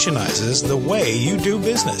revolutionizes the way you do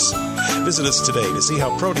business. Visit us today to see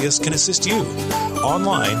how Proteus can assist you.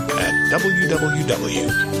 Online at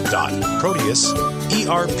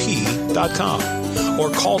www.proteuserp.com or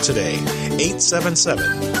call today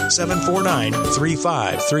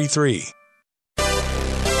 877-749-3533.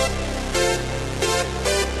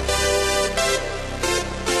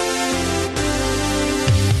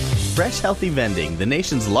 Fresh Healthy Vending, the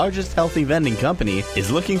nation's largest healthy vending company, is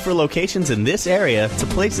looking for locations in this area to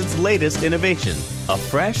place its latest innovation. A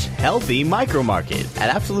fresh, healthy micro market at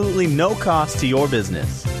absolutely no cost to your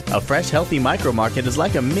business. A fresh, healthy micro market is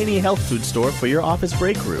like a mini health food store for your office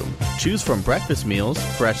break room. Choose from breakfast meals,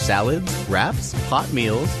 fresh salads, wraps, hot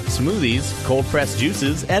meals, smoothies, cold-pressed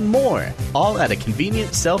juices, and more, all at a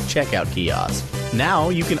convenient self-checkout kiosk. Now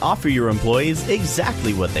you can offer your employees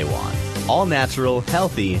exactly what they want. All natural,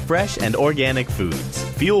 healthy, fresh, and organic foods.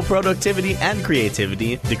 Fuel productivity and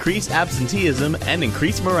creativity, decrease absenteeism, and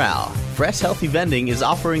increase morale. Fresh Healthy Vending is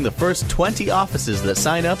offering the first 20 offices that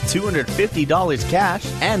sign up $250 cash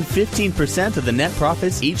and 15% of the net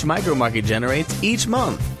profits each micromarket generates each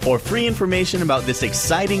month. For free information about this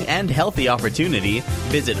exciting and healthy opportunity,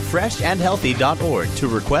 visit freshandhealthy.org to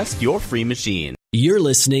request your free machine. You're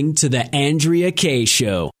listening to The Andrea Kaye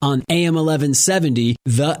Show on AM 1170,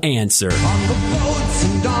 The Answer. On the boats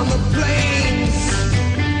and on the planes,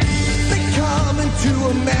 they come into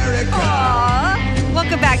America. Aww.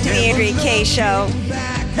 Welcome back to The Andrea Kaye Show.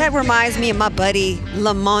 That reminds me of my buddy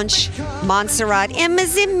Lamonche Montserrat.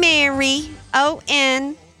 Emma's in Mary.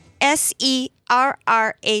 Onserrat.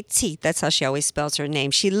 That's how she always spells her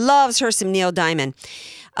name. She loves her some Neil Diamond.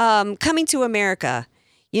 Coming to America.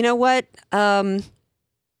 You know what?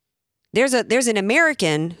 There's an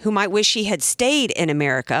American who might wish he had stayed in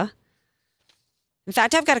America. In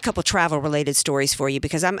fact, I've got a couple travel-related stories for you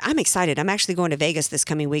because I'm excited. I'm actually going to Vegas this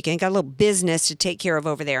coming weekend. Got a little business to take care of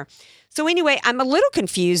over there. So anyway, I'm a little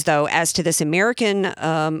confused, though, as to this American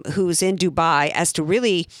who's in Dubai as to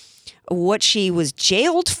really what she was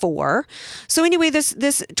jailed for. So anyway, this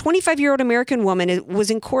 25-year-old American woman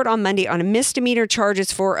was in court on Monday on a misdemeanor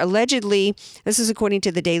charges for allegedly, this is according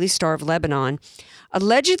to the Daily Star of Lebanon,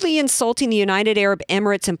 allegedly insulting the United Arab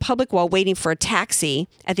Emirates in public while waiting for a taxi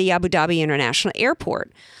at the Abu Dhabi International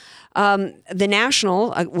Airport. The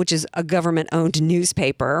National, which is a government-owned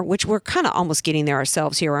newspaper, which we're kind of almost getting there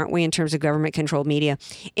ourselves here, aren't we, in terms of government-controlled media?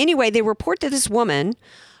 Anyway, they report that this woman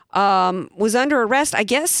was under arrest. I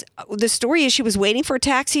guess the story is she was waiting for a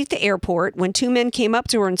taxi at the airport when two men came up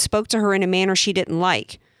to her and spoke to her in a manner she didn't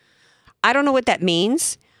like. I don't know what that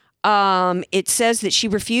means. It says that she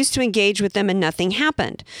refused to engage with them and nothing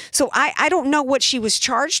happened. So I don't know what she was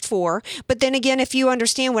charged for. But then again, if you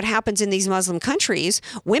understand what happens in these Muslim countries,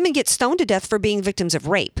 women get stoned to death for being victims of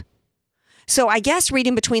rape. So I guess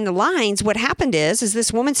reading between the lines, what happened is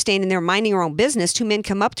this woman standing there minding her own business. Two men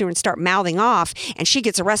come up to her and start mouthing off, and she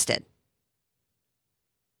gets arrested.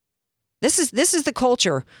 This is the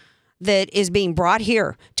culture that is being brought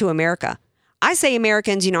here to America. I say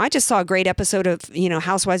Americans, I just saw a great episode of,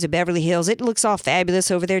 Housewives of Beverly Hills. It looks all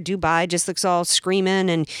fabulous over there. Dubai just looks all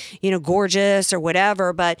screaming and, gorgeous or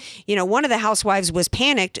whatever. But, one of the housewives was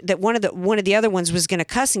panicked that one of the other ones was going to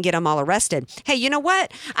cuss and get them all arrested. Hey, you know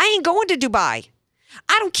what? I ain't going to Dubai.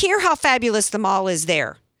 I don't care how fabulous the mall is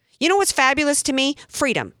there. You know what's fabulous to me?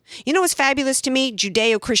 Freedom. You know what's fabulous to me?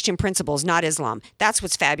 Judeo-Christian principles, not Islam. That's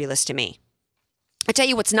what's fabulous to me. I tell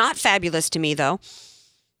you what's not fabulous to me, though.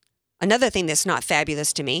 Another thing that's not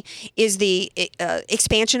fabulous to me is the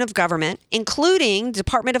expansion of government, including the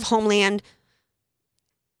Department of Homeland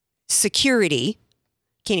Security.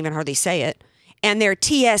 Can't even hardly say it. And their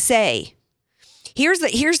TSA. Here's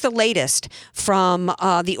the latest from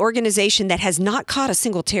the organization that has not caught a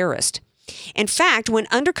single terrorist. In fact, when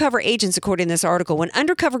undercover agents, according to this article, when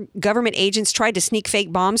undercover government agents tried to sneak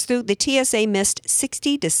fake bombs through, the TSA missed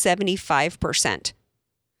 60 to 75%.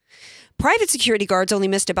 Private security guards only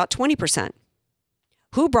missed about 20%.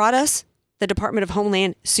 Who brought us the Department of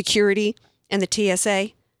Homeland Security and the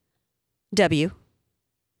TSA? W.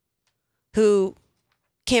 Who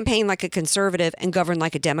campaigned like a conservative and governed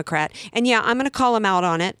like a Democrat. And yeah, I'm going to call him out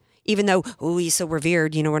on it, even though, he's so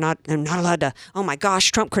revered. I'm not allowed to, oh my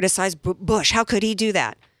gosh, Trump criticized Bush. How could he do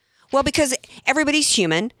that? Well, because everybody's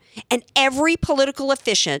human and every political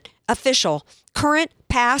official, current,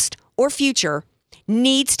 past, or future,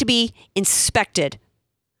 needs to be inspected,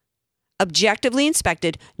 objectively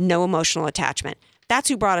inspected, no emotional attachment. That's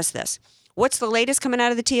who brought us this. What's the latest coming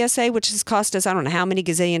out of the TSA, which has cost us, I don't know how many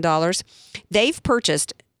gazillion dollars. They've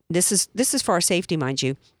purchased, this is for our safety, mind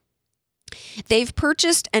you. They've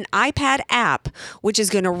purchased an iPad app, which is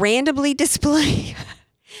going to randomly display.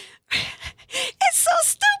 It's so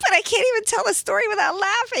stupid. I can't even tell a story without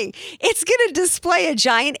laughing. It's going to display a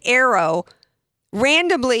giant arrow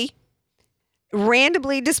randomly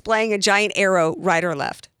displaying a giant arrow right or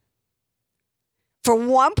left. For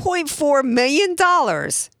 $1.4 million,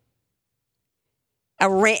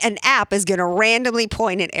 an app is going to randomly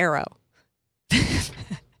point an arrow.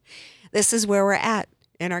 This is where we're at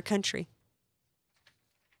in our country.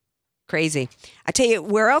 Crazy. I tell you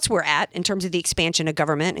where else we're at in terms of the expansion of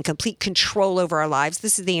government and complete control over our lives.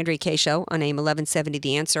 This is the Andrea Kaye Show on AM 1170,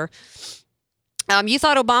 The Answer. You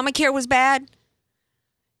thought Obamacare was bad?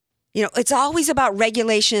 It's always about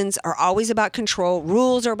regulations, are always about control.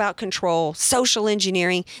 Rules are about control, social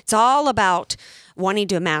engineering. It's all about wanting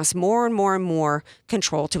to amass more and more and more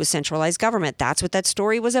control to a centralized government. That's what that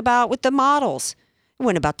story was about with the models. It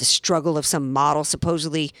wasn't about the struggle of some model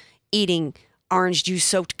supposedly eating orange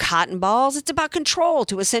juice-soaked cotton balls. It's about control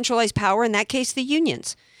to a centralized power, in that case, the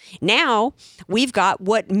unions. Now, we've got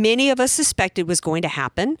what many of us suspected was going to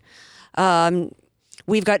happen.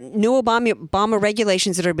 We've got new Obama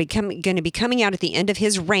regulations that are going to be coming out at the end of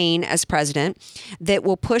his reign as president that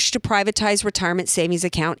will push to privatize retirement savings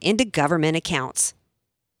account into government accounts.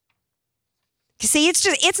 See,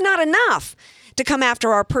 it's not enough to come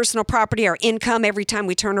after our personal property, our income every time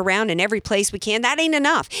we turn around in every place we can. That ain't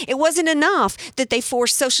enough. It wasn't enough that they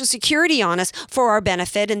forced Social Security on us for our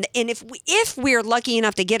benefit. And if we're lucky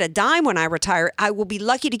enough to get a dime when I retire, I will be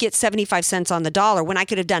lucky to get 75 cents on the dollar when I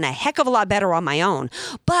could have done a heck of a lot better on my own.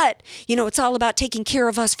 But, it's all about taking care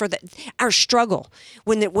of us for our struggle.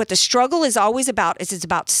 What the struggle is always about is it's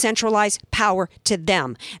about centralized power to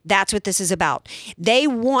them. That's what this is about. They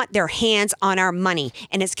want their hands on our money,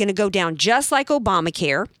 and it's going to go down just like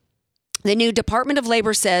Obamacare. The new Department of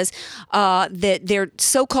Labor says that their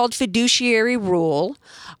so-called fiduciary rule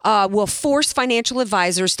will force financial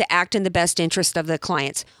advisors to act in the best interest of the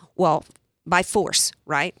clients. Well, by force,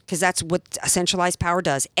 right? Because that's what a centralized power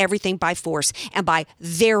does. Everything by force and by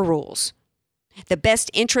their rules. The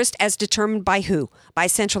best interest as determined by who? By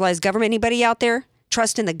centralized government. Anybody out there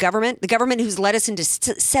trust in the government? The government who's led us into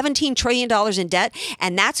 $17 trillion in debt,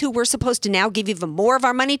 and that's who we're supposed to now give even more of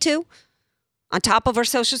our money to? On top of our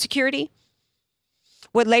Social Security?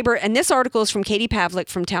 What labor, and this article is from Katie Pavlik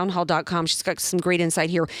from townhall.com. She's got some great insight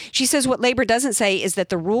here. She says what labor doesn't say is that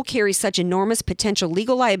the rule carries such enormous potential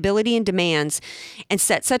legal liability and demands and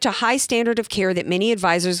sets such a high standard of care that many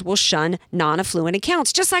advisors will shun non-affluent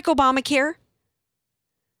accounts, just like Obamacare.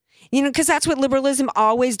 Because that's what liberalism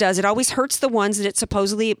always does. It always hurts the ones that it's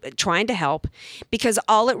supposedly trying to help, because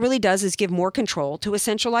all it really does is give more control to a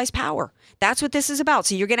centralized power. That's what this is about.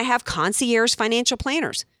 So you're going to have concierge financial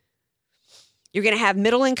planners. You're going to have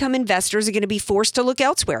middle income investors are going to be forced to look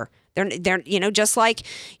elsewhere. They're just like,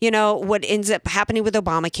 what ends up happening with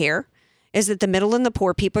Obamacare is that the middle and the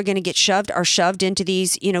poor people are going to get shoved into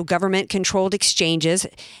these, government controlled exchanges,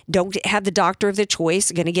 don't have the doctor of their choice,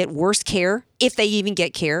 going to get worse care if they even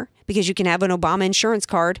get care, because you can have an Obama insurance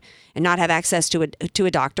card and not have access to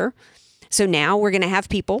a doctor. So now we're going to have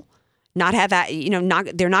people not have,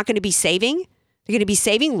 they're not going to be saving. They're going to be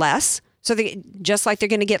saving less. So just like they're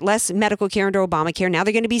going to get less medical care under Obamacare, now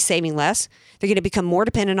they're going to be saving less. They're going to become more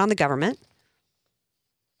dependent on the government.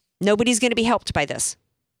 Nobody's going to be helped by this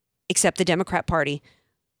except the Democrat Party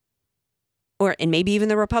and maybe even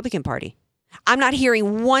the Republican Party. I'm not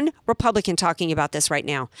hearing one Republican talking about this right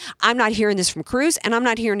now. I'm not hearing this from Cruz, and I'm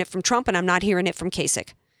not hearing it from Trump, and I'm not hearing it from Kasich.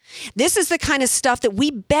 This is the kind of stuff that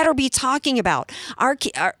we better be talking about. Our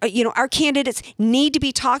candidates need to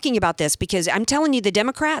be talking about this, because I'm telling you, the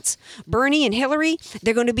Democrats, Bernie and Hillary,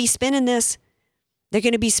 they're going to be spinning this. They're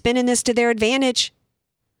going to be spinning this to their advantage.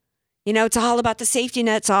 It's all about the safety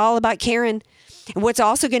net. It's all about Karen. And what's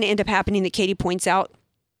also going to end up happening that Katie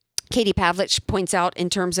Pavlich points out in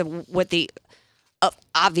terms of what the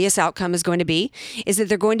obvious outcome is going to be, is that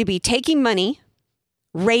they're going to be taking money,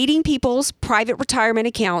 raiding people's private retirement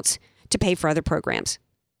accounts to pay for other programs.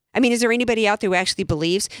 I mean, is there anybody out there who actually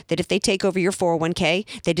believes that if they take over your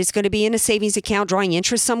 401k, that it's going to be in a savings account drawing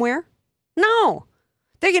interest somewhere? No.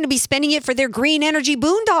 They're going to be spending it for their green energy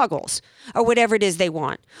boondoggles or whatever it is they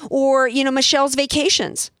want. Or, Michelle's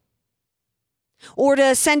vacations. Or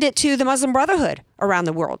to send it to the Muslim Brotherhood around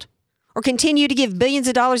the world. Or continue to give billions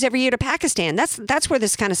of dollars every year to Pakistan. That's where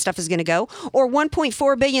this kind of stuff is going to go. Or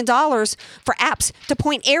 $1.4 billion for apps to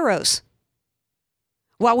point arrows.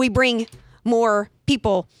 While we bring more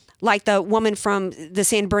people like the woman from the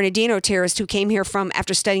San Bernardino terrorist who came here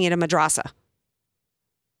after studying at a madrasa.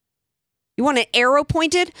 You want an arrow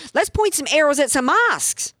pointed? Let's point some arrows at some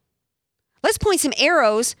mosques. Let's point some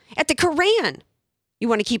arrows at the Quran. You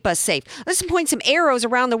want to keep us safe. Let's point some arrows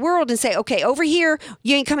around the world and say, okay, over here,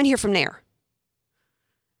 you ain't coming here from there.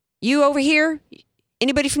 You over here,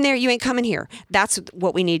 anybody from there, you ain't coming here. That's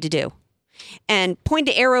what we need to do. And point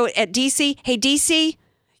the arrow at DC. Hey, DC,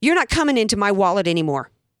 you're not coming into my wallet anymore.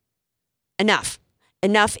 Enough.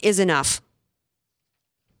 Enough is enough.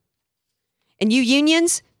 And you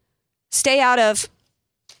unions, stay out of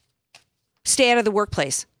the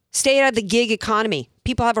workplace. Stay out of the gig economy.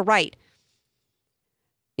 People have a right.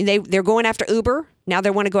 They're going after Uber. Now they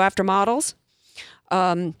want to go after models.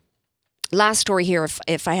 Last story here,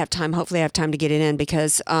 if I have time. Hopefully I have time to get it in,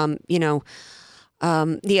 because,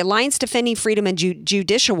 the Alliance Defending Freedom and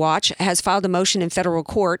Judicial Watch has filed a motion in federal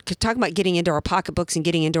court talking about getting into our pocketbooks and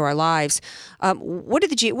getting into our lives. What has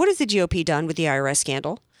the GOP done with the IRS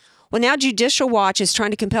scandal? Well, now Judicial Watch is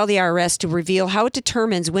trying to compel the IRS to reveal how it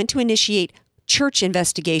determines when to initiate church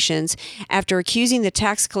investigations after accusing the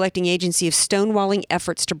tax collecting agency of stonewalling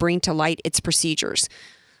efforts to bring to light its procedures.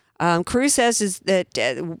 Cruz says is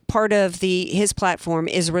that part of his platform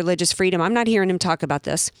is religious freedom. I'm not hearing him talk about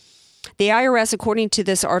this. The IRS, according to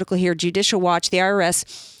this article here, Judicial Watch, the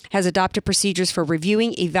IRS has adopted procedures for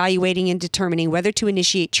reviewing, evaluating, and determining whether to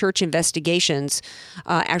initiate church investigations.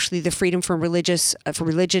 Actually, the Freedom from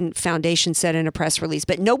Religion Foundation said in a press release.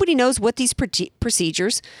 But nobody knows what these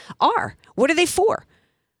procedures are. What are they for?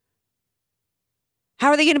 How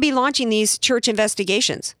are they going to be launching these church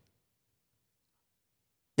investigations?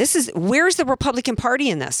 Where's the Republican Party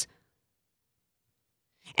in this?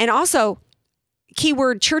 And also,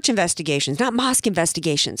 keyword church investigations, not mosque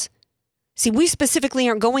investigations. See, we specifically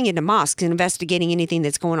aren't going into mosques and investigating anything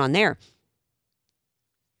that's going on there.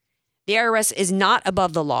 The IRS is not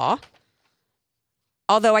above the law,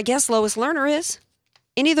 although I guess Lois Lerner is.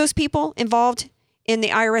 Any of those people involved in the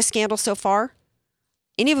IRS scandal so far,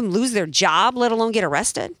 any of them lose their job, let alone get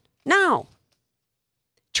arrested? No.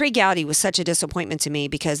 Trey Gowdy was such a disappointment to me,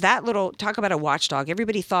 because talk about a watchdog.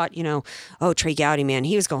 Everybody thought, Trey Gowdy, man,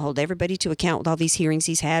 he was going to hold everybody to account with all these hearings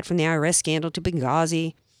he's had, from the IRS scandal to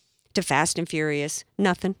Benghazi to Fast and Furious.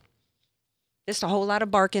 Nothing. Just a whole lot of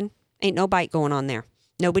barking. Ain't no bite going on there.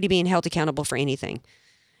 Nobody being held accountable for anything.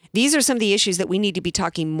 These are some of the issues that we need to be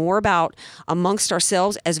talking more about amongst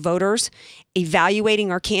ourselves as voters,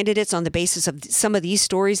 evaluating our candidates on the basis of some of these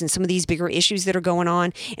stories and some of these bigger issues that are going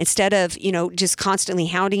on, instead of, just constantly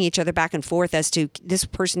hounding each other back and forth as to this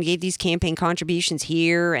person gave these campaign contributions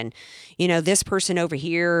here and, this person over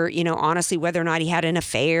here, honestly, whether or not he had an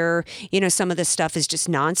affair, some of this stuff is just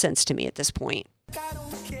nonsense to me at this point.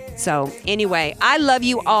 So anyway, I love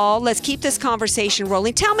you all. Let's keep this conversation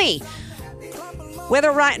rolling. Tell me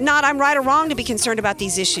whether or not I'm right or wrong to be concerned about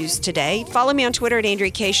these issues today. Follow me on Twitter at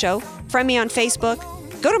Andrea Kaye Show. Friend me on Facebook.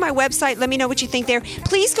 Go to my website. Let me know what you think there.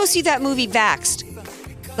 Please go see that movie, Vaxxed.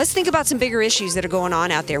 Let's think about some bigger issues that are going on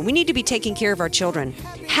out there. We need to be taking care of our children.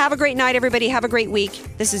 Have a great night, everybody. Have a great week.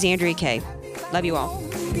 This is Andrea Kaye. Love you all.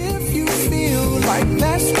 If you feel like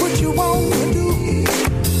that's what you want,